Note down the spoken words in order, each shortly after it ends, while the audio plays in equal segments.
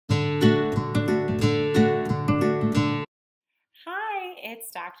it's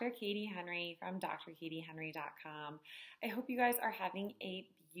Dr. Katie Henry from drkatiehenry.com. I hope you guys are having a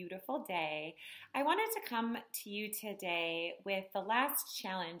beautiful day. I wanted to come to you today with the last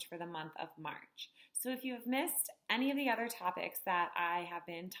challenge for the month of March. So if you have missed any of the other topics that I have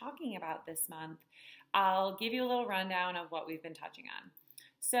been talking about this month, I'll give you a little rundown of what we've been touching on.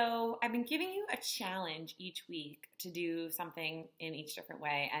 So I've been giving you a challenge each week to do something in each different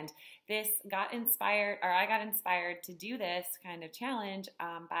way. And I got inspired to do this kind of challenge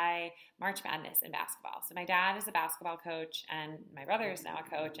by March Madness in basketball. So my dad is a basketball coach and my brother is now a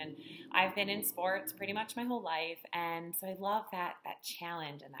coach. And I've been in sports pretty much my whole life. And so I love that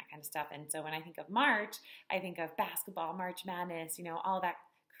challenge and that kind of stuff. And so when I think of March, I think of basketball, March Madness, all that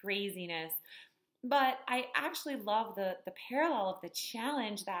craziness. But I actually love the parallel of the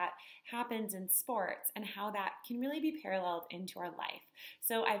challenge that happens in sports and how that can really be paralleled into our life.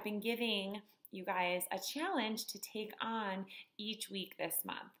 So I've been giving you guys a challenge to take on each week this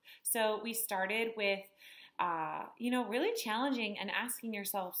month. So we started with, really challenging and asking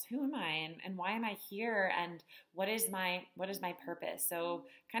yourselves, who am I and why am I here and what is my purpose? So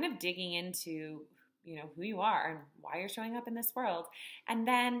kind of digging into, who you are and why you're showing up in this world. And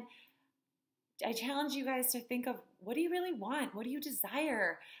then I challenge you guys to think of, what do you really want? What do you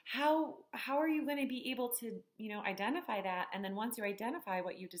desire? How are you going to be able to, identify that? And then once you identify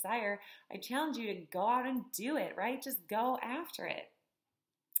what you desire, I challenge you to go out and do it, right? Just go after it.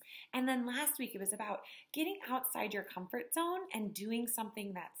 And then last week, it was about getting outside your comfort zone and doing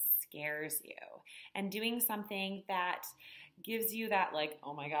something that scares you and doing something that gives you that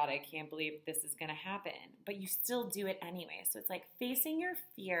oh my God, I can't believe this is going to happen, but you still do it anyway. So it's like facing your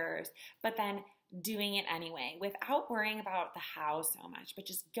fears, but then doing it anyway without worrying about the how so much, but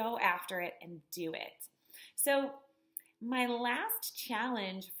just go after it and do it. So my last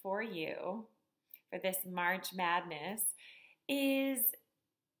challenge for you for this March Madness is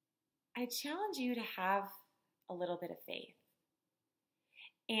I challenge you to have a little bit of faith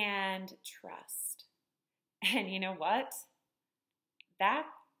and trust. And you know what? That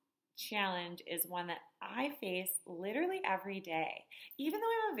challenge is one that I face literally every day. Even though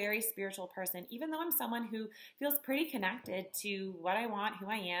I'm a very spiritual person, even though I'm someone who feels pretty connected to what I want, who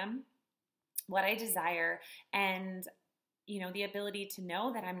I am, what I desire, and the ability to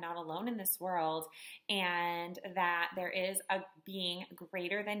know that I'm not alone in this world and that there is a being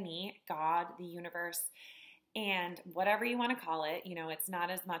greater than me, God, the universe, and whatever you want to call it. It's not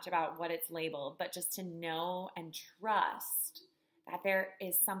as much about what it's labeled, but just to know and trust that there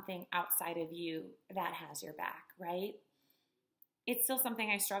is something outside of you that has your back, right? It's still something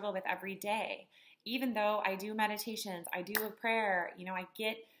I struggle with every day. Even though I do meditations, I do a prayer,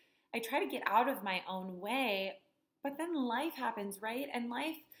 I try to get out of my own way, but then life happens, right? And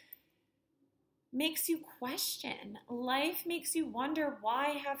life makes you question. Life makes you wonder,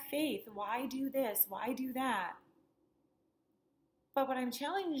 why have faith? Why do this? Why do that? But what I'm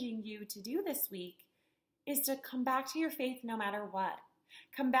challenging you to do this week is to come back to your faith no matter what.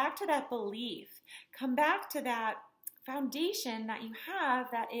 Come back to that belief. Come back to that foundation that you have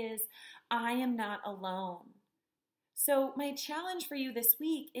that is, I am not alone. So my challenge for you this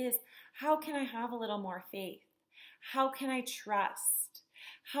week is, how can I have a little more faith? How can I trust?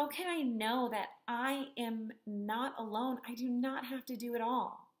 How can I know that I am not alone? I do not have to do it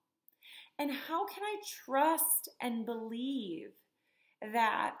all. And how can I trust and believe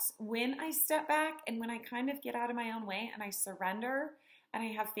that when I step back and when I kind of get out of my own way and I surrender and I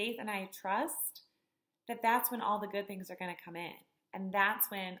have faith and I trust, that's when all the good things are going to come in. And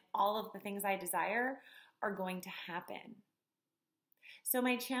that's when all of the things I desire are going to happen. So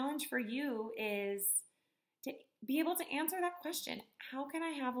my challenge for you is to be able to answer that question. How can I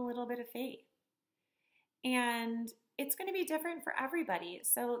have a little bit of faith? And it's going to be different for everybody.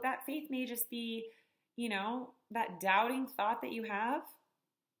 So that faith may just be, that doubting thought that you have.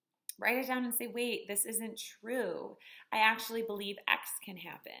 Write it down and say, wait, this isn't true. I actually believe X can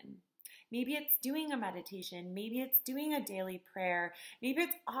happen. Maybe it's doing a meditation. Maybe it's doing a daily prayer. Maybe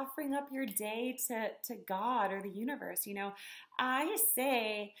it's offering up your day to God or the universe. I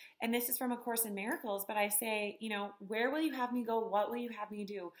say, and this is from A Course in Miracles, but I say, where will you have me go? What will you have me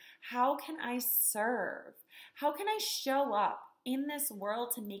do? How can I serve? How can I show up in this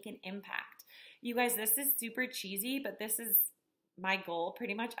world to make an impact? You guys, this is super cheesy, but this is my goal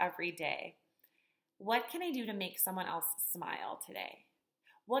pretty much every day. What can I do to make someone else smile today?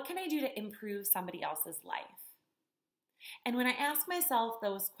 What can I do to improve somebody else's life? And when I ask myself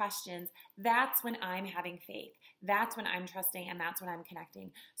those questions, that's when I'm having faith. That's when I'm trusting, and that's when I'm connecting.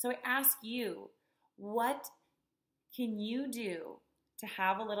 So I ask you, what can you do to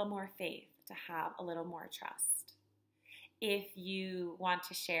have a little more faith, to have a little more trust? If you want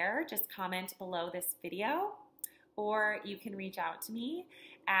to share, just comment below this video, or you can reach out to me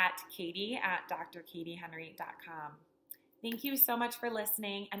at katie@drkatiehenry.com. Thank you so much for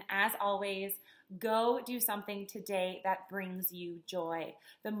listening, and as always, go do something today that brings you joy.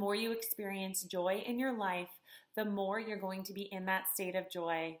 The more you experience joy in your life, the more you're going to be in that state of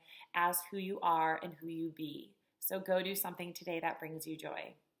joy as who you are and who you be. So go do something today that brings you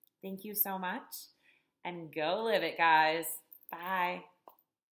joy. Thank you so much, and go live it, guys. Bye.